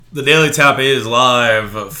The Daily Tap is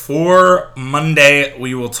live. For Monday,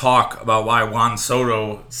 we will talk about why Juan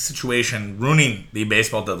Soto situation ruining the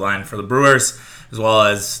baseball deadline for the Brewers, as well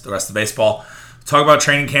as the rest of baseball. We'll talk about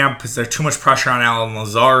training camp. Is there too much pressure on Alan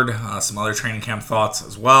Lazard? Some other training camp thoughts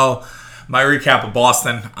as well. My recap of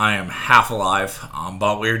Boston, I am half alive,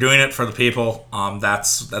 but we're doing it for the people.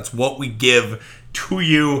 That's what we give to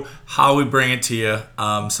you, how we bring it to you.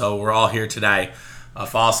 So we're all here today.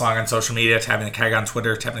 Follow us along on social media, Tapping the Keg on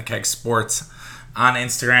Twitter, Tapping the Keg Sports on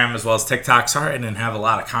Instagram, as well as TikTok. Sorry I didn't have a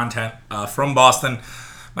lot of content from Boston.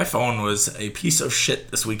 My phone was a piece of shit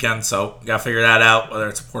this weekend, so got to figure that out, whether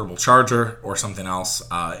it's a portable charger or something else.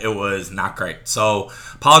 It was not great. So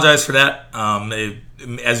apologize for that.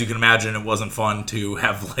 As you can imagine, it wasn't fun to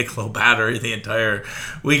have low battery the entire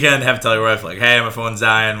weekend. Have to tell your wife, hey, my phone's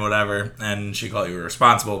dying, whatever, and she called you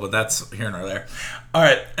irresponsible, but that's here nor there. All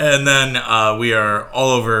right, and then we are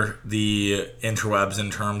all over the interwebs in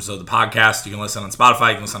terms of the podcast. You can listen on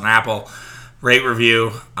Spotify, you can listen on Apple. Rate,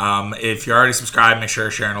 review. If you're already subscribed, make sure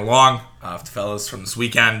you're sharing along. If the fellas from this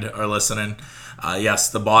weekend are listening,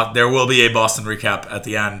 yes, there will be a Boston recap at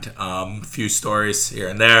the end. A few stories here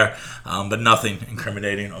and there, but nothing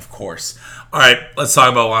incriminating, of course. All right, let's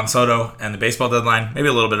talk about Juan Soto and the baseball deadline. Maybe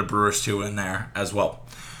a little bit of Brewers too in there as well.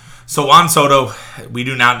 So Juan Soto, we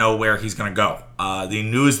do not know where he's going to go. The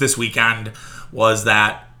news this weekend was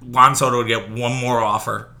that Juan Soto would get one more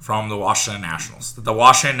offer from the Washington Nationals. That the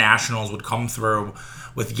Washington Nationals would come through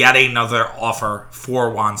with yet another offer for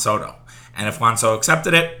Juan Soto. And if Juan Soto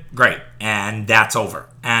accepted it, great. And that's over.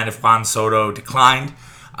 And if Juan Soto declined,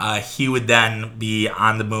 he would then be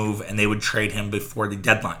on the move and they would trade him before the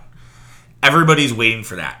deadline. Everybody's waiting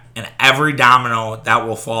for that. And every domino that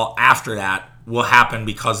will fall after that will happen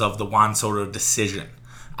because of the Juan Soto decision.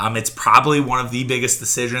 It's probably one of the biggest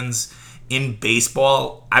decisions in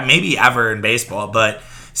baseball, maybe ever in baseball, but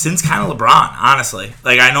since kind of LeBron, honestly.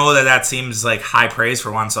 I know that seems like high praise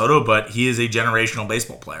for Juan Soto, but he is a generational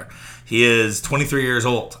baseball player. He is 23 years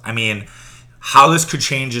old. I mean, how this could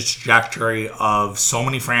change the trajectory of so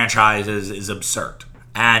many franchises is absurd.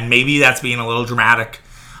 And maybe that's being a little dramatic.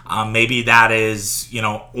 Maybe that is,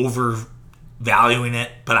 overvaluing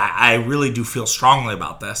it. But I really do feel strongly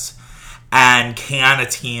about this. And can a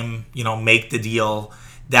team, make the deal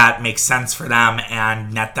that makes sense for them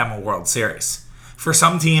and net them a World Series? For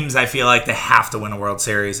some teams, I feel like they have to win a World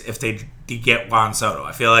Series if they get Juan Soto.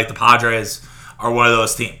 I feel like the Padres are one of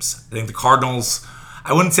those teams. I think the Cardinals,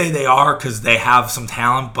 I wouldn't say they are because they have some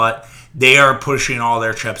talent, but they are pushing all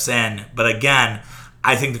their chips in. But again,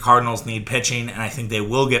 I think the Cardinals need pitching, and I think they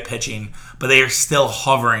will get pitching, but they are still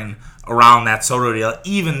hovering around that Soto deal,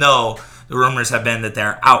 even though the rumors have been that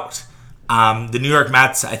they're out. The New York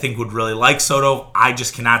Mets, I think, would really like Soto. I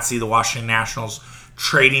just cannot see the Washington Nationals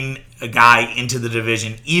trading a guy into the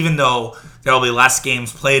division, even though there will be less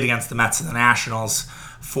games played against the Mets and the Nationals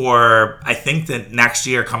for, I think, the next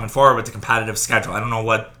year coming forward with the competitive schedule. I don't know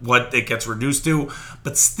what it gets reduced to,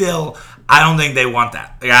 but still, I don't think they want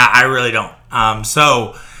that. I really don't.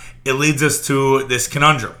 So it leads us to this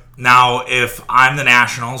conundrum. Now, if I'm the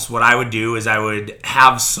Nationals, what I would do is I would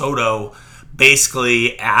have Soto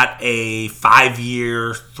basically at a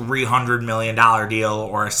 5-year, $300 million deal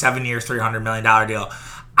or a 7-year, $300 million deal.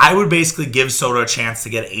 I would basically give Soto a chance to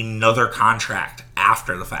get another contract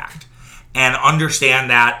after the fact. And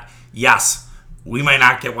understand that, yes, we might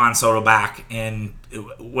not get Juan Soto back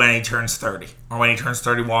when he turns 30 or when he turns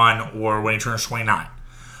 31 or when he turns 29.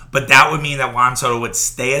 But that would mean that Juan Soto would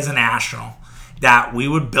stay as a National, that we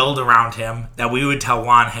would build around him, that we would tell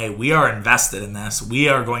Juan, hey, we are invested in this. We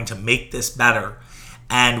are going to make this better,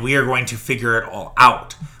 and we are going to figure it all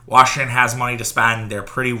out. Washington has money to spend. They're a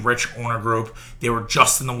pretty rich owner group. They were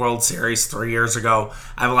just in the World Series 3 years ago.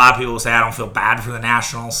 I have a lot of people who say I don't feel bad for the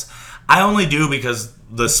Nationals. I only do because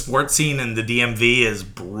the sports scene in the DMV is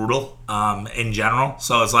brutal in general.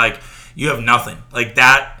 So it's you have nothing.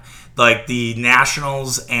 The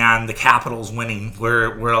Nationals and the Capitals winning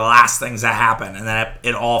were the last things that happened, and then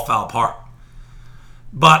it all fell apart.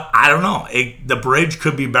 But I don't know. The bridge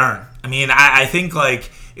could be burned. I mean, I think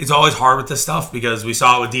it's always hard with this stuff because we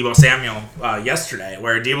saw it with Deebo Samuel yesterday,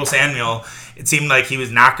 where Deebo Samuel, it seemed like he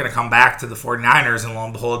was not going to come back to the 49ers, and lo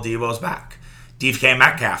and behold, Deebo's back. DK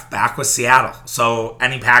Metcalf back with Seattle. So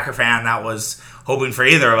any Packer fan that was hoping for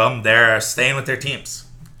either of them, they're staying with their teams.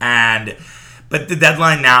 But the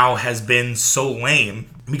deadline now has been so lame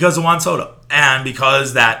because of Juan Soto. And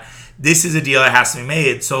because that this is a deal that has to be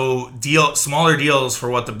made. So smaller deals for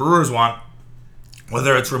what the Brewers want,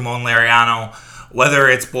 whether it's Ramon Laureano, whether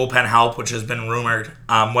it's bullpen help, which has been rumored,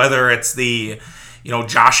 whether it's the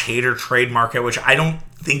Josh Hader trade market, which I don't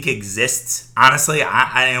think exists, honestly.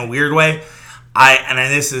 I in a weird way. And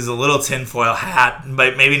this is a little tinfoil hat,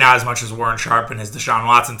 but maybe not as much as Warren Sharp and his Deshaun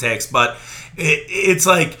Watson takes, but it's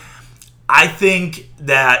like, I think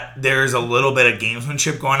that there's a little bit of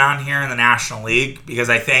gamesmanship going on here in the National League, because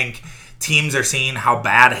I think teams are seeing how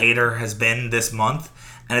bad Hader has been this month,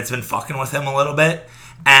 and it's been fucking with him a little bit.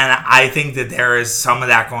 And I think that there is some of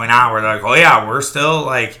that going on where they're like, oh yeah, we're still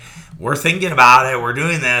like, we're thinking about it, we're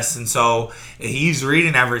doing this. And so he's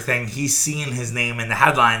reading everything, he's seeing his name in the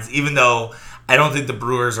headlines, even though I don't think the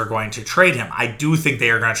Brewers are going to trade him. I do think they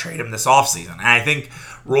are going to trade him this offseason. And I think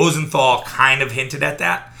Rosenthal kind of hinted at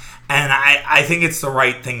that. And I think it's the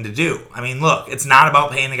right thing to do. I mean, look, it's not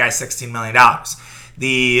about paying the guy $16 million.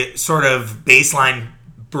 The sort of baseline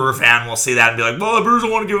Brewer fan will see that and be like, well, the Brewers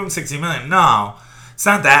don't want to give him $16 million. No, it's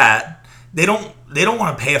not that. They don't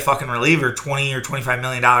want to pay a fucking reliever $20 or $25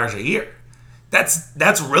 million a year.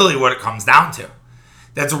 That's really what it comes down to.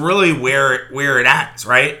 That's really where it ends,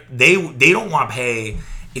 right? They don't want to pay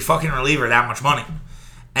a fucking reliever that much money,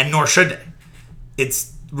 and nor should they.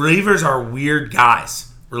 Relievers are weird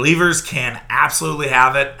guys. Relievers can absolutely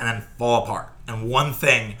have it and then fall apart, and one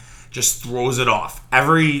thing just throws it off.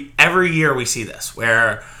 Every year we see this,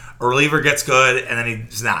 where a reliever gets good and then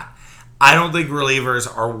he's not. I don't think relievers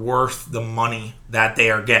are worth the money that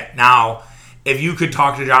they are getting. Now, if you could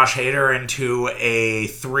talk to Josh Hader into a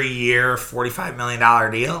 3-year, $45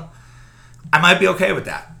 million deal, I might be okay with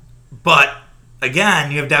that. But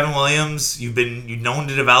again, you have Devin Williams. You've known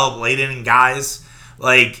to develop late inning guys.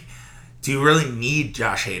 Like, do you really need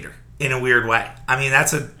Josh Hader in a weird way? I mean,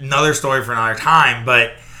 that's another story for another time.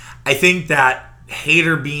 But I think that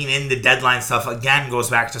Hader being in the deadline stuff again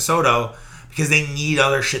goes back to Soto, because they need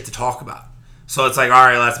other shit to talk about. So it's like, all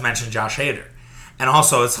right, let's mention Josh Hader. And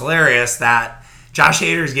also, it's hilarious that Josh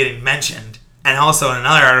Hader is getting mentioned. And also, in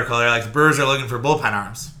another article, they're like, the Brewers are looking for bullpen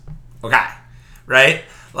arms. Okay. Right?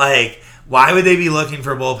 Like, why would they be looking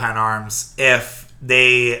for bullpen arms if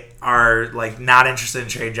they are, like, not interested in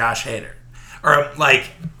trading Josh Hader? Or,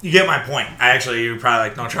 like, you get my point. You're probably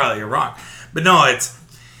like, no, Charlie, you're wrong. But no, it's,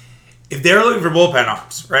 if they're looking for bullpen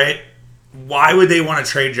arms, right? Why would they want to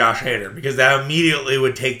trade Josh Hader? Because that immediately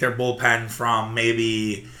would take their bullpen from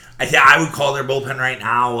maybe, I would call their bullpen right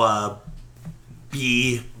now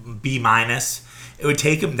B minus. It would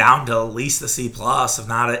take them down to at least a C plus,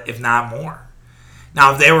 if not more.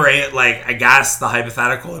 Now, if they were like, I guess the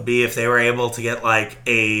hypothetical would be if they were able to get like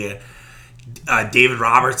a David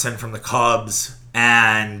Robertson from the Cubs,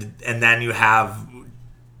 and then you have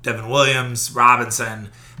Devin Williams,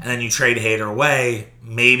 Robinson, and then you trade Hader away,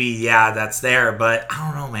 maybe, yeah, that's there. But I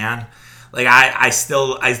don't know, man. Like, I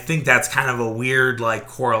think that's kind of a weird, like,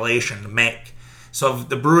 correlation to make. So if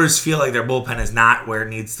the Brewers feel like their bullpen is not where it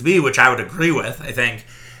needs to be, which I would agree with, I think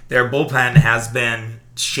their bullpen has been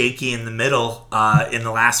shaky in the middle in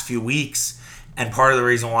the last few weeks. And part of the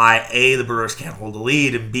reason why, A, the Brewers can't hold a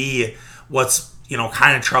lead, and B, what's,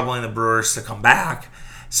 kind of troubling the Brewers to come back.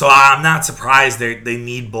 So I'm not surprised they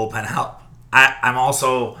need bullpen help. I'm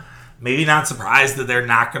also maybe not surprised that they're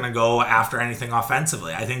not going to go after anything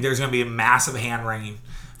offensively. I think there's going to be a massive hand-wringing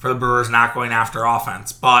for the Brewers not going after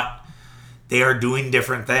offense, but they are doing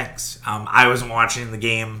different things. I wasn't watching the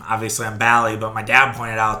game, obviously, on Bally, but my dad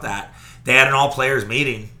pointed out that they had an all-players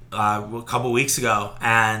meeting a couple weeks ago,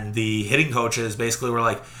 and the hitting coaches basically were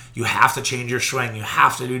like, you have to change your swing. You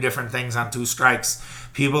have to do different things on 2 strikes.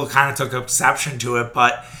 People kind of took exception to it,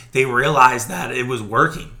 but they realized that it was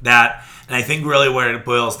working. And I think really what it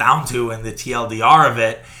boils down to, and the TLDR of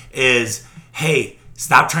it, is, hey,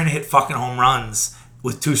 stop trying to hit fucking home runs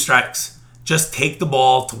with 2 strikes. Just take the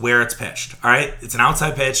ball to where it's pitched, all right? It's an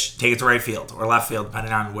outside pitch. Take it to right field or left field,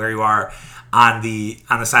 depending on where you are on the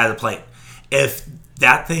side of the plate. If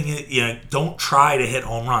that thing, don't try to hit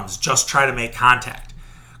home runs. Just try to make contact.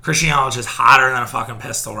 Christian Yelich is hotter than a fucking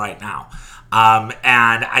pistol right now.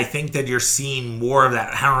 And I think that you're seeing more of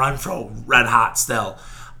that. Hunter Renfroe, red hot still.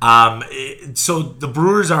 So the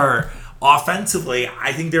Brewers are offensively,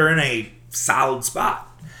 I think they're in a solid spot.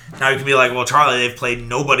 Now you can be like, well, Charlie, they've played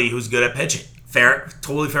nobody who's good at pitching. Fair,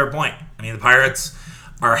 totally fair point. I mean, the Pirates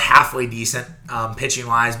are halfway decent pitching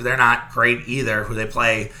wise, but they're not great either. Who they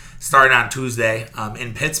play starting on Tuesday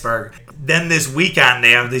in Pittsburgh. Then this weekend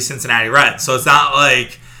they have the Cincinnati Reds. So it's not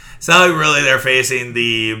like really they're facing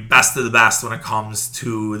the best of the best when it comes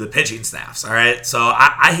to the pitching staffs. All right, so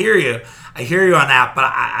I hear you. I hear you on that, but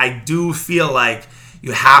I do feel like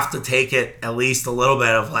you have to take it at least a little bit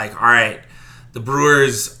of like, all right, the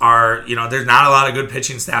Brewers are, there's not a lot of good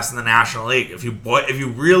pitching staffs in the National League. If you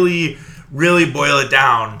really, really boil it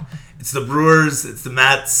down, it's the Brewers, it's the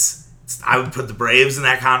Mets, I would put the Braves in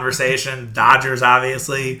that conversation. Dodgers,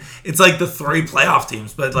 obviously. It's like the 3 playoff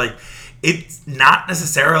teams, but like it's not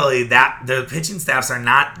necessarily that the pitching staffs are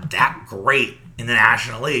not that great in the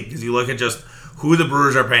National League because you look at just who the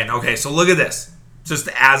Brewers are paying. Okay, so look at this. Just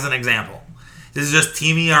as an example. This is just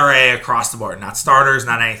team ERA across the board. Not starters,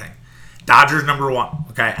 not anything. Dodgers number 1.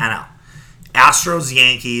 Okay, NL. Astros,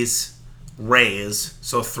 Yankees, Rays.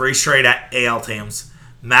 So 3 straight AL teams.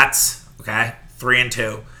 Mets, okay,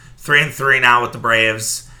 3-2. 3-3 now with the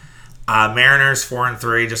Braves. Mariners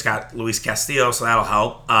 4-3, just got Luis Castillo, so that'll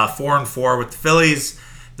help. 4-4 with the Phillies,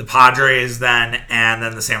 the Padres, then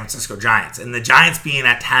the San Francisco Giants. And the Giants being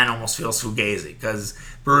at 10 almost feels fugazi because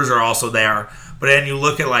Brewers are also there. But then you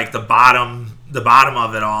look at like the bottom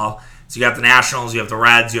of it all. So you got the Nationals, you have the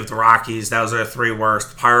Reds, you have the Rockies. Those are the 3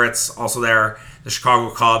 worst. Pirates also there. The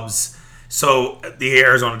Chicago Cubs. So the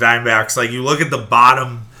Arizona Diamondbacks. Like you look at the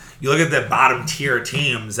bottom tier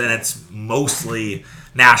teams, and it's mostly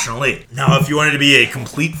National League. Now, if you wanted to be a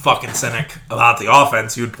complete fucking cynic about the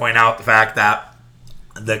offense, you would point out the fact that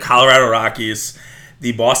the Colorado Rockies,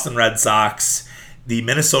 the Boston Red Sox, the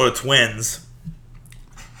Minnesota Twins,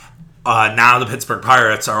 now the Pittsburgh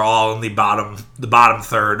Pirates are all in the bottom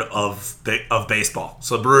third of baseball.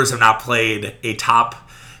 So the Brewers have not played a top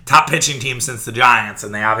pitching team since the Giants,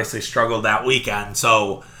 and they obviously struggled that weekend.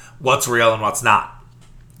 So what's real and what's not?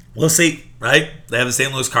 We'll see, right? They have the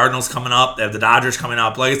St. Louis Cardinals coming up. They have the Dodgers coming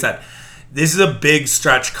up. Like I said, this is a big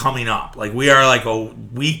stretch coming up. Like we are like a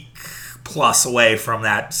week plus away from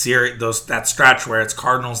that series, that stretch where it's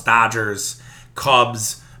Cardinals, Dodgers,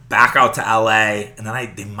 Cubs, back out to LA, and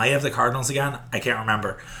then they might have the Cardinals again. I can't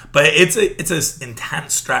remember, but it's an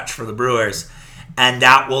intense stretch for the Brewers, and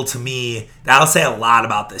that'll say a lot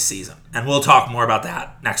about this season. And we'll talk more about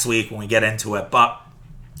that next week when we get into it, but.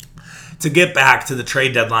 To get back to the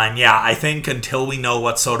trade deadline, yeah, I think until we know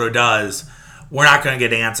what Soto does, we're not going to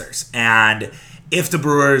get answers. And if the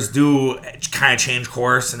Brewers do kind of change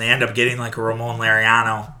course and they end up getting like a Ramon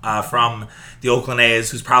Laureano from the Oakland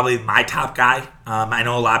A's, who's probably my top guy. I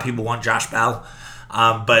know a lot of people want Josh Bell,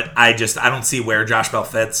 but I don't see where Josh Bell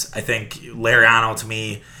fits. I think Laureano, to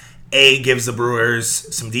me, gives the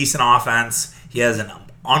Brewers some decent offense. He has an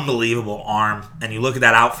unbelievable arm. And you look at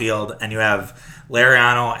that outfield and you have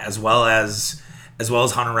Laureano as well as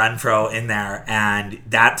Hunter Renfroe in there, and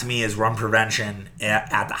that to me is run prevention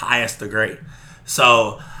at the highest degree.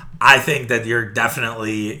 So I think that you're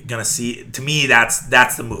definitely gonna see. To me, that's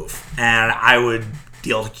the move, and I would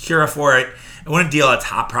deal Hira for it. I wouldn't deal a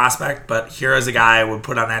top prospect, but Hira's a guy I would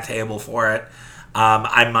put on that table for it.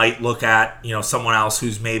 I might look at someone else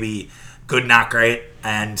who's maybe good, not great,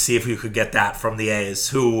 and see if we could get that from the A's,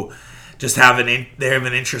 who just have an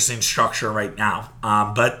interesting structure right now,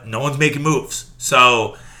 but no one's making moves.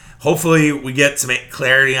 So hopefully we get some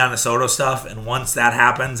clarity on the Soto stuff, and once that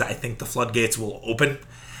happens, I think the floodgates will open,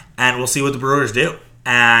 and we'll see what the Brewers do.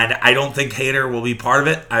 And I don't think Hader will be part of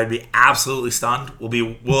it. I'd be absolutely stunned.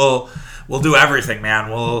 We'll do everything,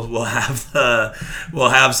 man. We'll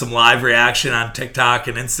have some live reaction on TikTok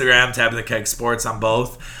and Instagram, Tapping the Keg Sports on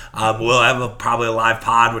both. We'll have probably a live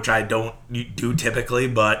pod, which I don't do typically,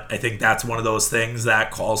 but I think that's one of those things that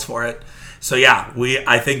calls for it. So yeah,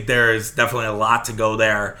 I think there's definitely a lot to go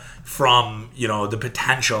there from the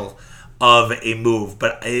potential of a move,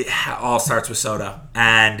 but it all starts with Soto.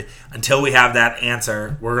 And until we have that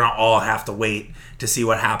answer, we're gonna all have to wait to see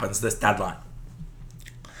what happens this deadline.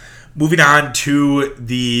 Moving on to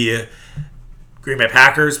the Green Bay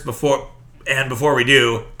Packers. Before we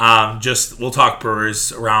do, we'll talk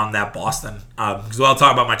Brewers around that Boston. Because I'll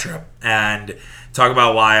talk about my trip and talk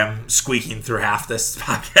about why I'm squeaking through half this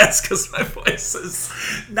podcast because my voice is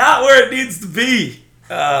not where it needs to be.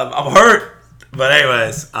 I'm hurt. But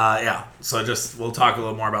anyways, yeah. So we'll talk a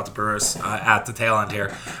little more about the Brewers at the tail end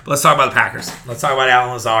here. But let's talk about the Packers. Let's talk about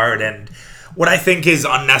Allen Lazard and what I think is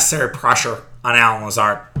unnecessary pressure on Allen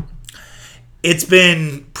Lazard. It's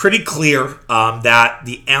been pretty clear that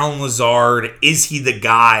the Allen Lazard, is he the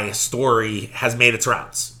guy story has made its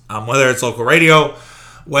rounds. Whether it's local radio,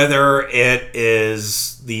 whether it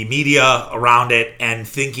is the media around it, and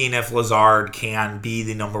thinking if Lazard can be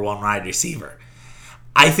the number one wide receiver.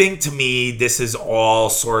 I think, to me, this is all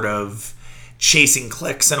sort of chasing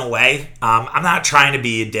clicks in a way. I'm not trying to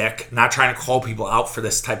be a dick. I'm not trying to call people out for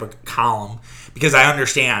this type of column because I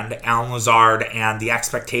understand Allen Lazard and the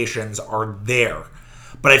expectations are there.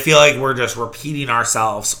 But I feel like we're just repeating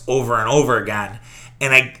ourselves over and over again.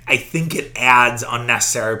 And I think it adds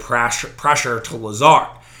unnecessary pressure to Lazard.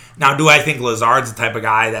 Now, do I think Lazard's the type of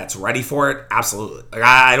guy that's ready for it? Absolutely.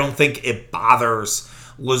 I don't think it bothers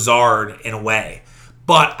Lazard in a way.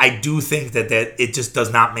 But I do think that it just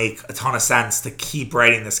does not make a ton of sense to keep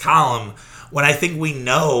writing this column when I think we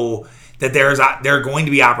know that there are going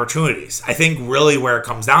to be opportunities. I think really where it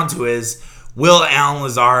comes down to is, will Allen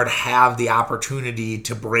Lazard have the opportunity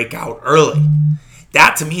to break out early?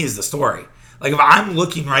 That to me is the story. Like, if I'm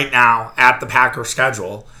looking right now at the Packers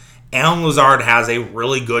schedule, Allen Lazard has a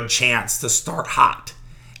really good chance to start hot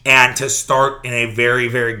and to start in a very,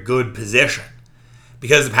 very good position,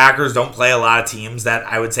 because the Packers don't play a lot of teams that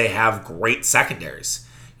I would say have great secondaries.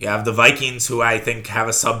 You have the Vikings, who I think have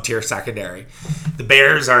a sub-tier secondary. The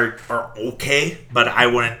Bears are okay, but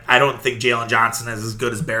I don't think Jalen Johnson is as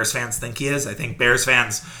good as Bears fans think he is. I think Bears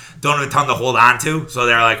fans don't have a ton to hold on to, so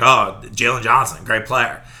they're like, oh, Jalen Johnson, great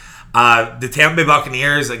player. The Tampa Bay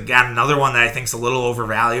Buccaneers, again, another one that I think is a little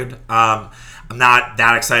overvalued. I'm not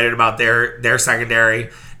that excited about their secondary.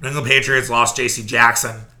 New England Patriots lost J.C.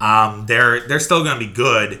 Jackson. They're still going to be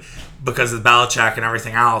good because of Belichick and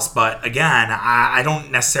everything else. But again, I don't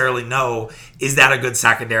necessarily know, is that a good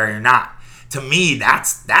secondary or not? To me,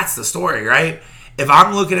 that's the story, right? If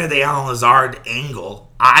I'm looking at the Allen Lazard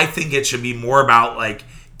angle, I think it should be more about, like,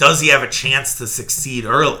 does he have a chance to succeed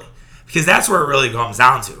early? Because that's where it really comes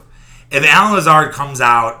down to. If Allen Lazard comes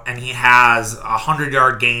out and he has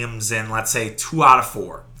 100-yard games in, let's say, 2 out of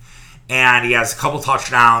 4, and he has a couple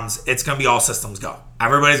touchdowns, it's going to be all systems go.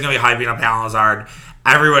 Everybody's going to be hyping up Allen Lazard.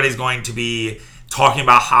 Everybody's going to be talking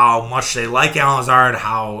about how much they like Allen Lazard,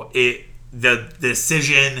 how the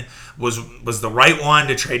decision was the right one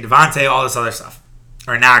to trade Devontae, all this other stuff.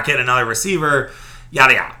 Or not get another receiver,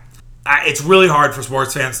 yada yada. It's really hard for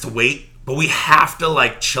sports fans to wait, but we have to,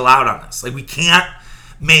 like, chill out on this. Like, we can't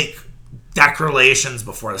make declarations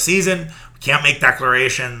before the season. We can't make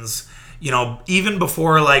declarations, even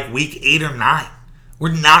before, like, week 8 or 9.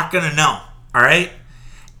 We're not going to know, all right?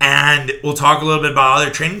 And we'll talk a little bit about other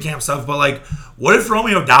training camp stuff, but, like, what if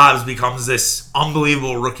Romeo Doubs becomes this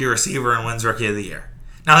unbelievable rookie receiver and wins Rookie of the Year?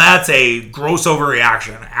 Now, that's a gross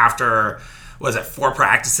overreaction after, 4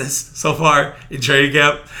 practices so far in training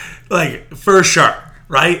camp? Like, for sure,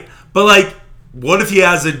 right? But, like, what if he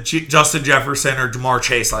has a Justin Jefferson or Jamar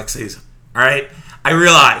Chase-like season? All right? I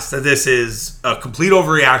realize that this is a complete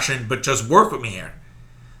overreaction, but just work with me here.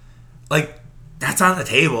 Like, that's on the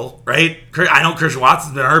table, right? I know Christian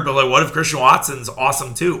Watson's been hurt, but, like, what if Christian Watson's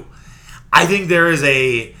awesome too? I think there is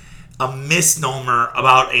a misnomer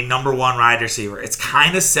about a number 1 wide receiver. It's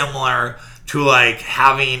kind of similar to, like,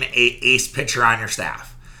 having a ace pitcher on your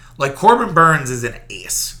staff. Like, Corbin Burns is an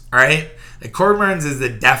ace, all right? Like, Corbin Burns is the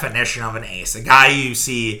definition of an ace. A guy you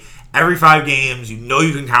see every 5 games, you know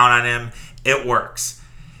you can count on him. It works.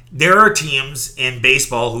 There are teams in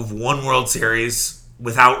baseball who've won World Series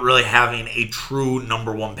without really having a true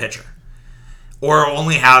number 1 pitcher, or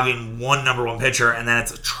only having one number 1 pitcher, and then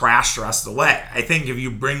it's trash the rest of the way. I think if you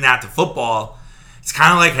bring that to football, it's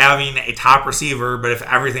kind of like having a top receiver, but if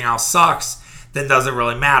everything else sucks, then it doesn't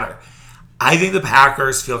really matter. I think the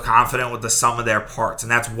Packers feel confident with the sum of their parts,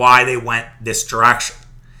 and that's why they went this direction.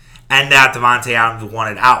 And that Davante Adams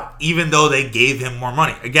wanted out, even though they gave him more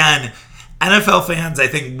money. Again, NFL fans, I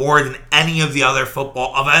think more than any of the other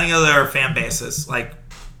any other fan bases, like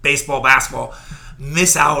baseball, basketball,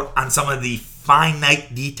 miss out on some of the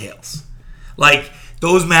finite details. Like,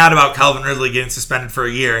 those mad about Calvin Ridley getting suspended for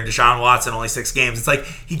a year and Deshaun Watson only 6 games. It's like,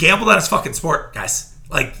 he gambled on his fucking sport, guys.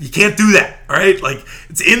 Like, you can't do that, all right? Like,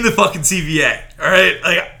 it's in the fucking CBA, all right?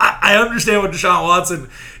 Like, I understand what Deshaun Watson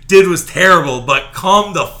did was terrible, but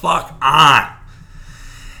come the fuck on.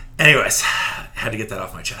 Anyways, had to get that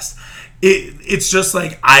off my chest. It's just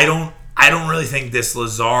like, I don't really think this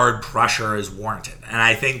Lazard pressure is warranted. And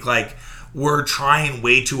I think, like, we're trying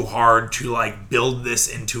way too hard to, like, build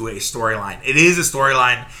this into a storyline. It is a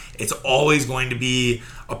storyline. It's always going to be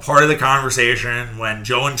a part of the conversation when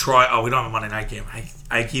Joe and Troy... Oh, we don't have a Monday night game.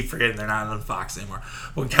 I keep forgetting they're not on Fox anymore.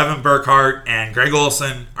 When Kevin Burkhardt and Greg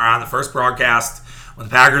Olsen are on the first broadcast, when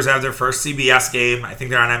the Packers have their first CBS game, I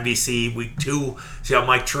think they're on NBC week 2. So you have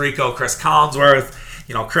Mike Tirico, Chris Collinsworth.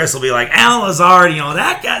 Chris will be like, Allen Lazard,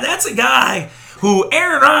 that guy, that's a guy who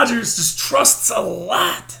Aaron Rodgers just trusts a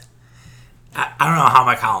lot. I don't know how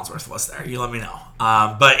Mike Collinsworth was there. You let me know.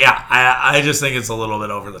 But yeah, I just think it's a little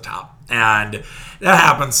bit over the top. And that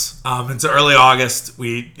happens. It's early August.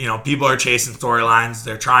 People are chasing storylines.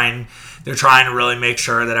 They're trying to really make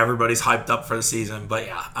sure that everybody's hyped up for the season. But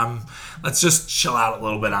yeah, let's just chill out a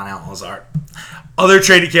little bit on Allen Lazard. Other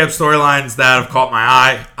trading camp storylines that have caught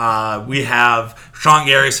my eye. We have Sean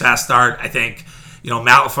Gary's fast start. I think,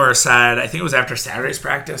 Matt LaFleur said, I think it was after Saturday's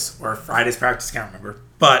practice or Friday's practice, can't remember.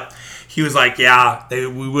 But he was like, yeah, he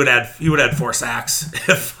would have 4 sacks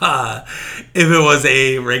if it was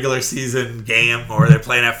a regular season game or they're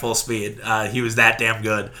playing at full speed. He was that damn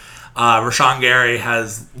good. Rashawn Gary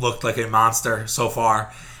has looked like a monster so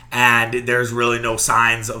far, and there's really no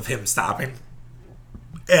signs of him stopping.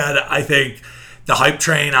 And I think the hype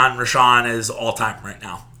train on Rashawn is all time right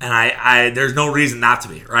now, and I there's no reason not to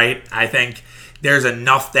be, right? I think there's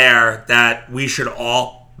enough there that we should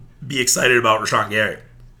all be excited about Rashawn Gary,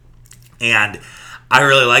 and I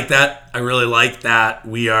really like that. I really like that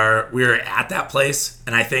we're at that place,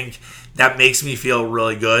 and I think that makes me feel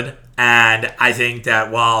really good. And I think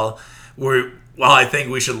that while I think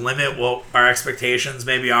we should limit what our expectations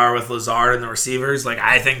maybe are with Lazard and the receivers, like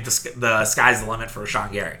I think the sky's the limit for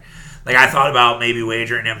Rashawn Gary. Like I thought about maybe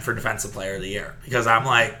wagering him for Defensive Player of the Year because I'm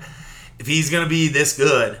like, if he's gonna be this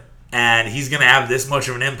good and he's gonna have this much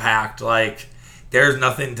of an impact, like there's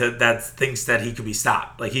nothing that thinks that he could be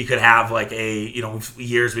stopped. Like he could have like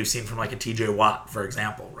years we've seen from like a TJ Watt, for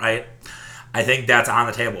example, right? I think that's on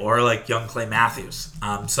the table, or like young Clay Matthews.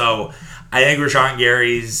 So I think Rashawn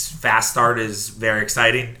Gary's fast start is very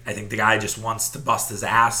exciting. I think the guy just wants to bust his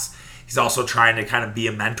ass. He's also trying to kind of be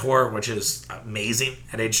a mentor, which is amazing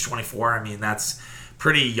at age 24. I mean, that's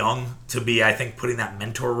pretty young to be, I think, putting that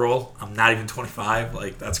mentor role. I'm not even 25.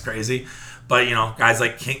 Like, that's crazy. But, guys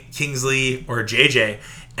like Kingsley or JJ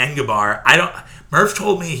Engabar, Murph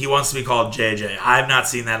told me he wants to be called JJ. I've not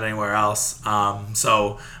seen that anywhere else.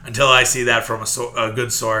 So until I see that from a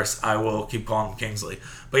good source, I will keep calling him Kingsley.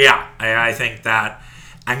 But yeah, I think that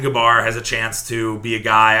Engabar has a chance to be a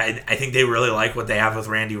guy. I think they really like what they have with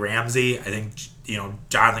Randy Ramsey. I think,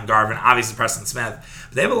 Jonathan Garvin, obviously Preston Smith.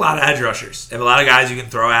 But they have a lot of edge rushers. They have a lot of guys you can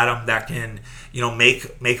throw at them that can,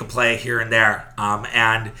 make a play here and there.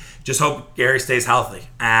 And just hope Gary stays healthy.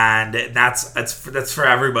 And that's for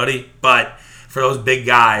everybody. But for those big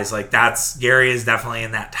guys, like Gary is definitely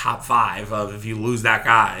in that top 5 of if you lose that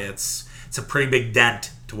guy, it's a pretty big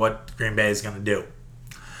dent to what Green Bay is going to do.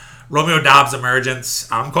 Romeo Doubs emergence.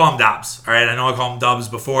 I'm calling him Dobbs. All right, I know I called him Dubs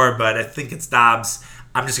before, but I think it's Dobbs.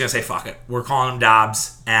 I'm just going to say fuck it. We're calling him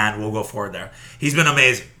Dobbs, and we'll go forward there. He's been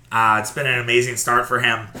amazing. It's been an amazing start for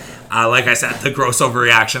him. Like I said, the gross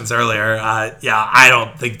overreactions earlier. I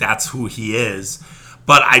don't think that's who he is.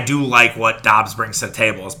 But I do like what Dobbs brings to the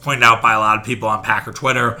table. As pointed out by a lot of people on Packer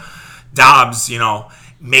Twitter, Dobbs,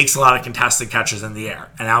 makes a lot of contested catches in the air.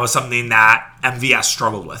 And that was something that MVS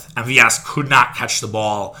struggled with. MVS could not catch the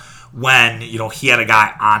ball when, he had a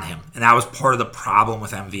guy on him. And that was part of the problem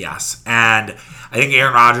with MVS. And I think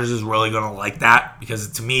Aaron Rodgers is really going to like that because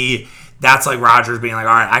to me, that's like Rodgers being like,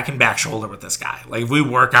 all right, I can back shoulder with this guy. Like if we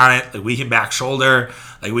work on it, like we can back shoulder,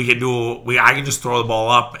 like I can just throw the ball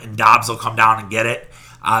up and Dobbs will come down and get it.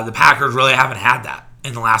 The Packers really haven't had that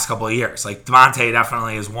in the last couple of years. Like Devontae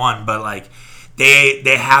definitely is one, but like they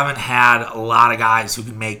haven't had a lot of guys who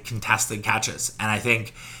can make contested catches, and I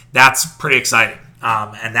think that's pretty exciting.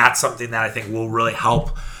 And that's something that I think will really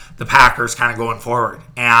help the Packers kind of going forward.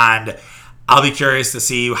 And I'll be curious to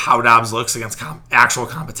see how Dobbs looks against actual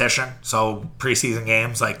competition. So preseason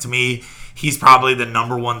games, like to me, he's probably the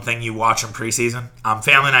number one thing you watch in preseason.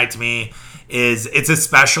 Family night to me it's a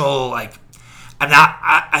special like.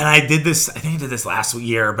 I did this. I think I did this last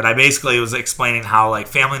year, but I basically was explaining how like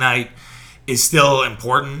family night is still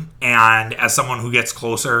important, and as someone who gets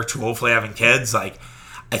closer to hopefully having kids, like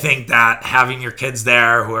I think that having your kids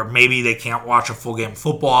there, who are maybe they can't watch a full game of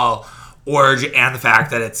football, and the fact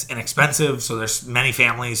that it's inexpensive, so there's many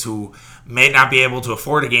families who may not be able to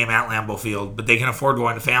afford a game at Lambeau Field, but they can afford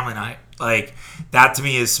going to family night. Like that to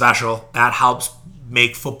me is special. That helps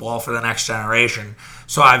make football for the next generation.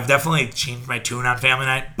 So I've definitely changed my tune on family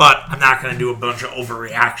night, but I'm not going to do a bunch of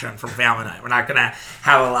overreaction from family night. We're not going to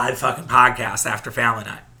have a live fucking podcast after family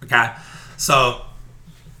night, okay? So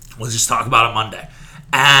we'll just talk about it Monday.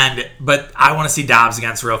 But I want to see Dobbs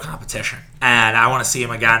against real competition, and I want to see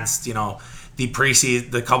him against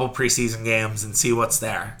the couple preseason games and see what's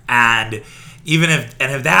there. And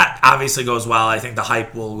if that obviously goes well, I think the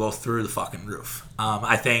hype will go through the fucking roof.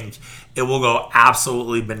 I think it will go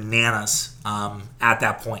absolutely bananas at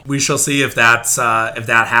that point. We shall see if that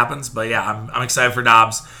happens. But yeah, I'm excited for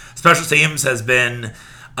Dobbs. Special teams has been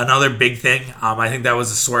another big thing. I think that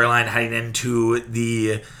was a storyline heading into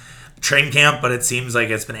the training camp, but it seems like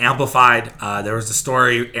it's been amplified. There was a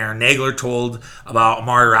story Aaron Nagler told about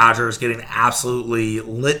Amari Rodgers getting absolutely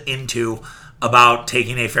lit into about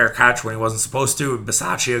taking a fair catch when he wasn't supposed to.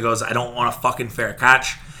 Bisaccia goes, I don't want a fucking fair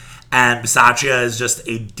catch. And Bisaccia is just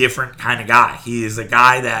a different kind of guy. He is a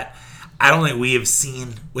guy that I don't think we have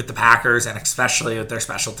seen with the Packers, and especially with their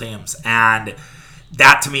special teams. And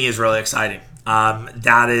that to me is really exciting.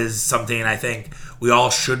 That is something I think we all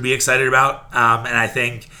should be excited about. And I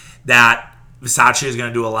think that Versace is going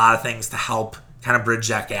to do a lot of things to help kind of bridge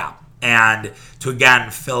that gap and to,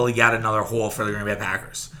 again, fill yet another hole for the Green Bay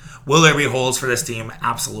Packers. Will there be holes for this team?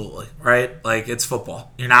 Absolutely, right? Like, it's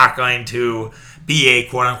football. You're not going to be a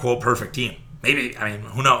quote-unquote perfect team. Maybe. I mean,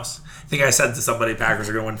 who knows? I think I said to somebody, Packers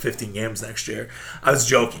are going to win 15 games next year. I was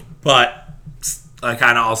joking, but I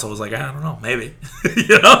kind of also was like, I don't know, maybe.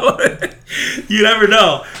 You never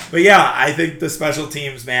know. But yeah, I think the special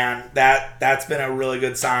teams, man, that's been a really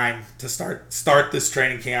good sign to start this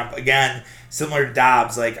training camp. Again, similar to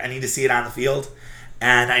Dobbs, like, I need to see it on the field.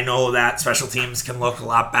 And I know that special teams can look a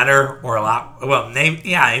lot better or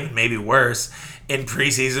even maybe worse in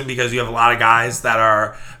preseason because you have a lot of guys that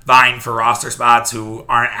are vying for roster spots who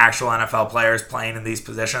aren't actual NFL players playing in these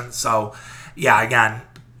positions. So, yeah, again,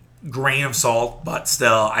 grain of salt, but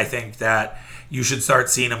still, I think that you should start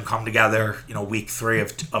seeing them come together, week 3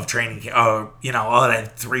 of training, 3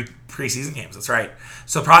 preseason games. That's right.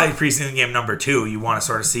 So probably preseason game number 2, you want to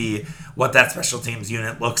sort of see what that special teams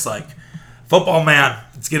unit looks like. Football, man,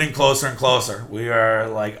 it's getting closer and closer. We are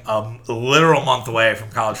like a literal month away from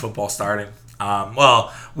college football starting.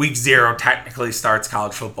 Week 0 technically starts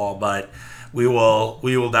college football, but we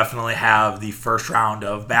will definitely have the first round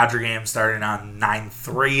of Badger games starting on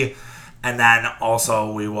 9/3, and then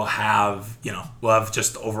also we will have we'll have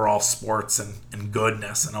just overall sports and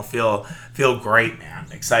goodness, and I'll feel great, man.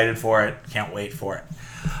 Excited for it. Can't wait for it.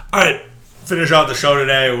 All right. Finish out the show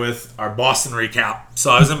today with our Boston recap. So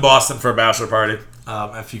I was in Boston for a bachelor party.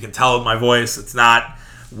 If you can tell with my voice, it's not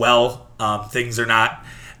things are not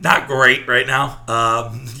great right now.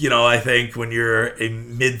 I think when you're a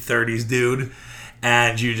mid-30s dude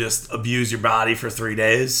and you just abuse your body for 3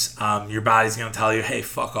 days, your body's going to tell you, hey,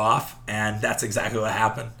 fuck off. And that's exactly what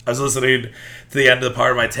happened. I was listening to the end of the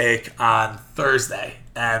part of my take on Thursday,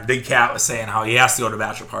 and Big Cat was saying how he has to go to a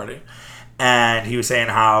bachelor party. And he was saying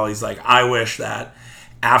how he's like, I wish that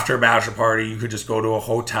after a bachelor party, you could just go to a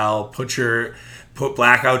hotel, put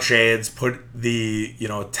blackout shades, put the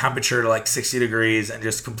temperature to like 60 degrees, and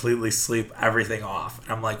just completely sleep everything off.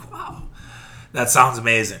 And I'm like, wow, that sounds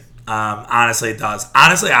amazing. Honestly, it does.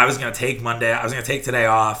 Honestly, I was gonna take today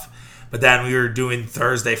off, but then we were doing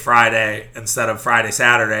Thursday, Friday instead of Friday,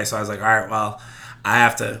 Saturday. So I was like, all right, well, I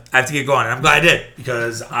have to get going. And I'm glad I did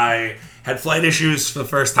because I had flight issues for the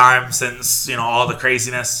first time since all the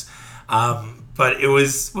craziness, but it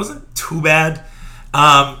wasn't too bad.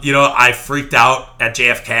 I freaked out at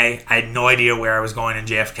JFK. I had no idea where I was going in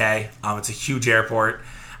JFK. It's a huge airport.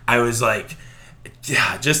 I was like,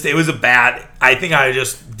 it was I think I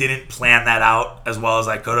just didn't plan that out as well as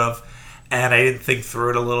I could have, and I didn't think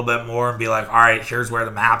through it a little bit more and be like, all right, here's where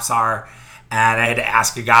the maps are. And I had to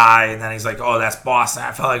ask a guy, and then he's like, oh, that's Boston.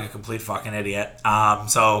 I felt like a complete fucking idiot.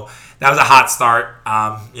 So that was a hot start.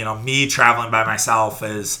 Me traveling by myself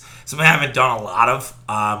is something I haven't done a lot of.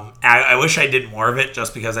 I wish I did more of it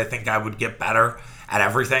just because I think I would get better at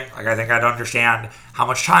everything. Like, I think I'd understand how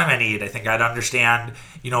much time I need. I think I'd understand,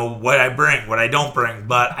 what I bring, what I don't bring.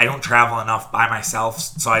 But I don't travel enough by myself,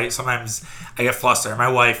 so sometimes I get flustered.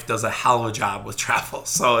 My wife does a hell of a job with travel.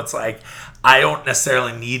 So it's like, I don't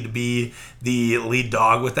necessarily need to be the lead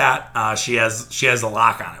dog with that. She has a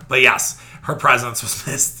lock on it. But yes, her presence was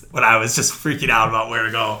missed when I was just freaking out about where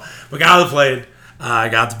to go. But got on the plane. I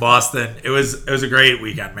got to Boston. It was a great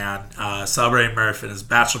weekend, man. Celebrating Murph and his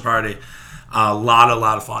bachelor party. A lot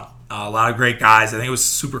of fun. A lot of great guys. I think it was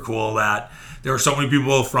super cool that there were so many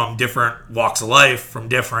people from different walks of life, from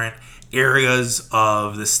different areas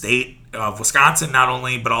of the state of Wisconsin, not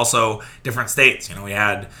only, but also different states. We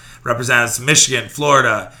had representatives from Michigan,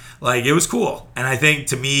 Florida. Like, it was cool. And I think,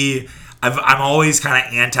 to me, I'm always kind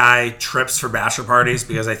of anti-trips for bachelor parties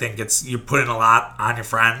because I think you put in a lot on your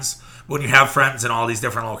friends. When you have friends in all these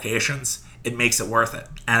different locations, it makes it worth it.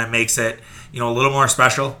 And it makes it, a little more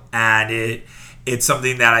special. And it's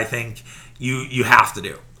something that I think you have to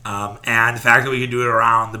do. And the fact that we could do it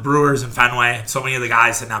around the Brewers and Fenway, so many of the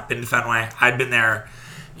guys had not been to Fenway. I'd been there,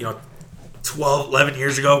 11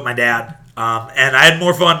 years ago with my dad. And I had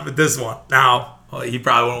more fun with this one. Now, he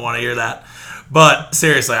probably wouldn't want to hear that. But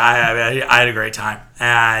seriously, I had a great time.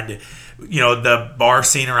 And, the bar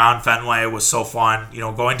scene around Fenway was so fun.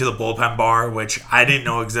 Going to the bullpen bar, which I didn't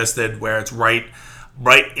know existed, where it's right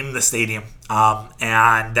in the stadium.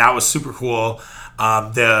 And that was super cool.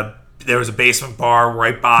 There was a basement bar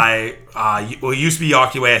right by, it used to be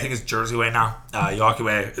Yawkey Way. I think it's Jersey Way now. Yawkey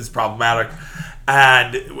Way is problematic.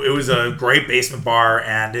 And it was a great basement bar.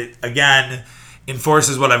 And it, again,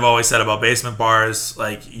 enforces what I've always said about basement bars.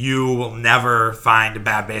 Like, you will never find a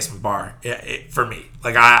bad basement bar for me.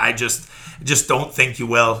 Like, I just, just don't think you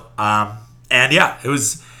will. And yeah, it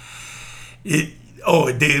was. We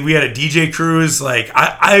had a DJ cruise. Like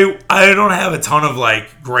I don't have a ton of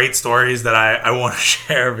like great stories that I want to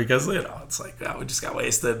share because it's like we just got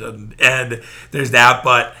wasted and there's that.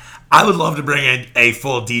 But I would love to bring a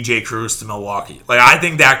full DJ cruise to Milwaukee. Like I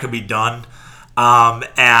think that could be done.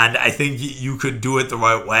 And I think you could do it the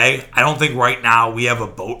right way. I don't think right now we have a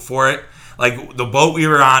boat for it. Like the boat we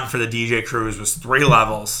were on for the DJ cruise was 3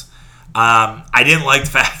 levels. I didn't like the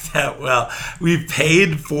fact that, we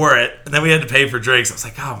paid for it and then we had to pay for drinks. I was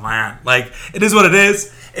like, oh man, like it is what it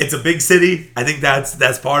is. It's a big city. I think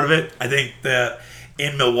that's part of it. I think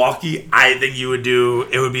in Milwaukee, I think it would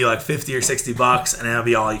be like $50 or $60 and it'll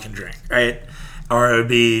be all you can drink, right? Or it would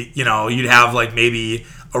be, you'd have like maybe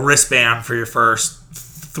a wristband for your first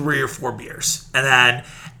 3 or 4 beers. And then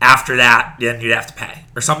after that, then you'd have to pay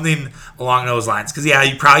or something along those lines. Because,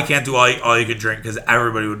 you probably can't do all you can drink because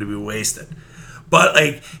everybody would be wasted. But,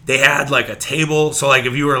 like, they had, like, a table. So, like,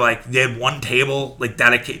 if you were, like, they had one table, like,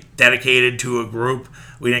 dedicated to a group.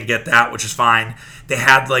 We didn't get that, which is fine. They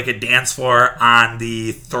had, like, a dance floor on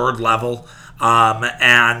the 3rd level.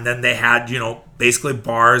 And then they had, basically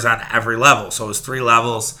bars on every level. So it was 3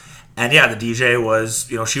 levels. And, the DJ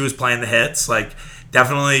was, she was playing the hits. Like,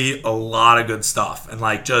 definitely a lot of good stuff. And,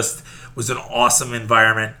 like, just was an awesome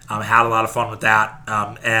environment. Had a lot of fun with that.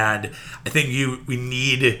 And I think we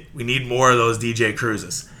need more of those DJ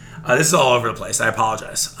cruises. This is all over the place. I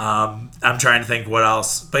apologize. I'm trying to think what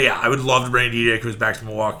else. But, I would love to bring a DJ cruise back to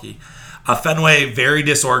Milwaukee. Fenway, very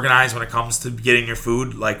disorganized when it comes to getting your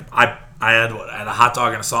food. Like, I had a hot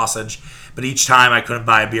dog and a sausage, but each time I couldn't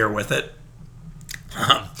buy a beer with it.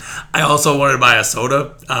 I also wanted to buy a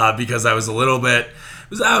soda because I was a little bit.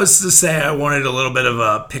 I was to say I wanted a little bit of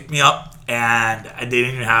a pick me up, and they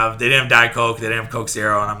didn't have Diet Coke, they didn't have Coke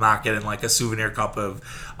Zero, and I'm not getting like a souvenir cup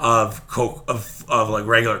of Coke of like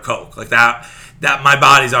regular Coke like that. That my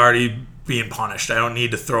body's already being punished. I don't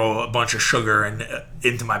need to throw a bunch of sugar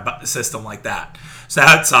into my system like that. So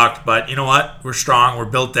that sucked, but you know what? We're strong. We're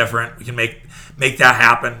built different. We can make that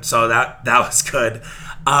happen. So that was good.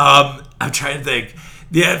 I'm trying to think.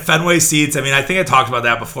 Yeah, Fenway seats. I mean, I think I talked about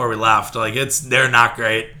that before we left. Like, they're not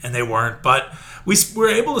great, and they weren't. But we were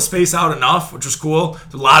able to space out enough, which was cool.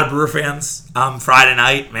 There's a lot of Brewer fans. Friday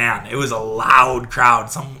night, man, it was a loud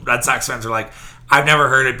crowd. Some Red Sox fans are like, I've never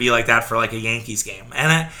heard it be like that for like a Yankees game.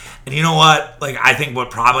 And you know what? Like, I think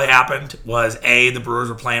what probably happened was the Brewers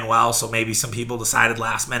were playing well, so maybe some people decided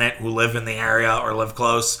last minute who live in the area or live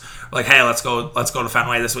close, like, hey, let's go to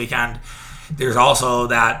Fenway this weekend. There's also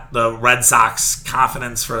that the Red Sox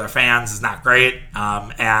confidence for their fans is not great,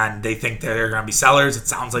 and they think they're going to be sellers. It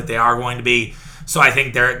sounds like they are going to be. So I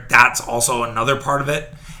think that's also another part of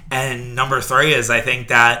it. And number 3 is I think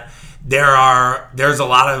that there's a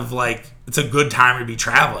lot of like, it's a good time to be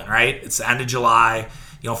traveling, right? It's the end of July.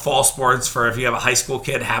 Fall sports for if you have a high school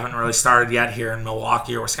kid haven't really started yet here in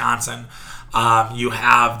Milwaukee or Wisconsin. You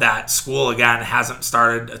have that school again hasn't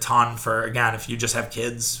started a ton for again if you just have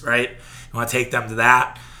kids, right? You want to take them to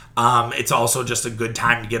that. It's also just a good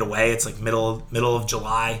time to get away. It's like middle of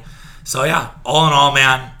July. So yeah, all in all,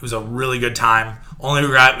 man, it was a really good time. Only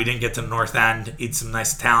regret we didn't get to the North End, eat some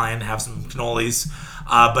nice Italian, have some cannolis.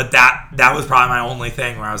 But that was probably my only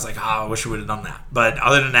thing where I was like, I wish we would have done that. But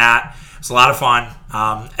other than that, it was a lot of fun.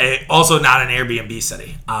 Also not an Airbnb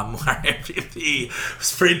city. Our Airbnb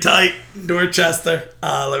was pretty tight in Dorchester.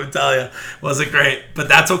 Let me tell you, wasn't great, but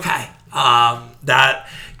that's okay.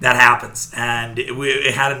 That happens, and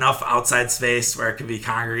it had enough outside space where it could be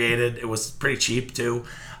congregated. It was pretty cheap too,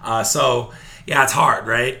 so yeah, it's hard,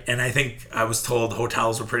 right? And I think I was told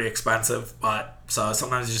hotels were pretty expensive, but so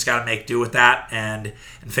sometimes you just got to make do with that and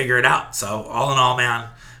figure it out. So all in all, man,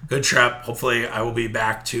 good trip. Hopefully, I will be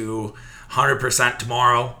back to 100%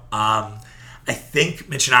 tomorrow. I think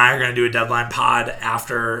Mitch and I are going to do a deadline pod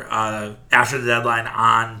after the deadline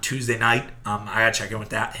on Tuesday night. I got to check in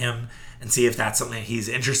with him and see if that's something he's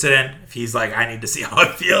interested in. If he's like, I need to see how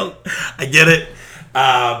I feel, I get it.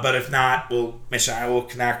 But if not, Mitch and I will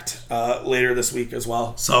connect later this week as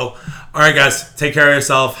well. So, all right, guys, take care of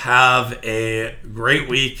yourself. Have a great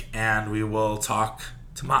week, and we will talk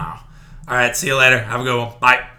tomorrow. All right, see you later. Have a good one. Bye.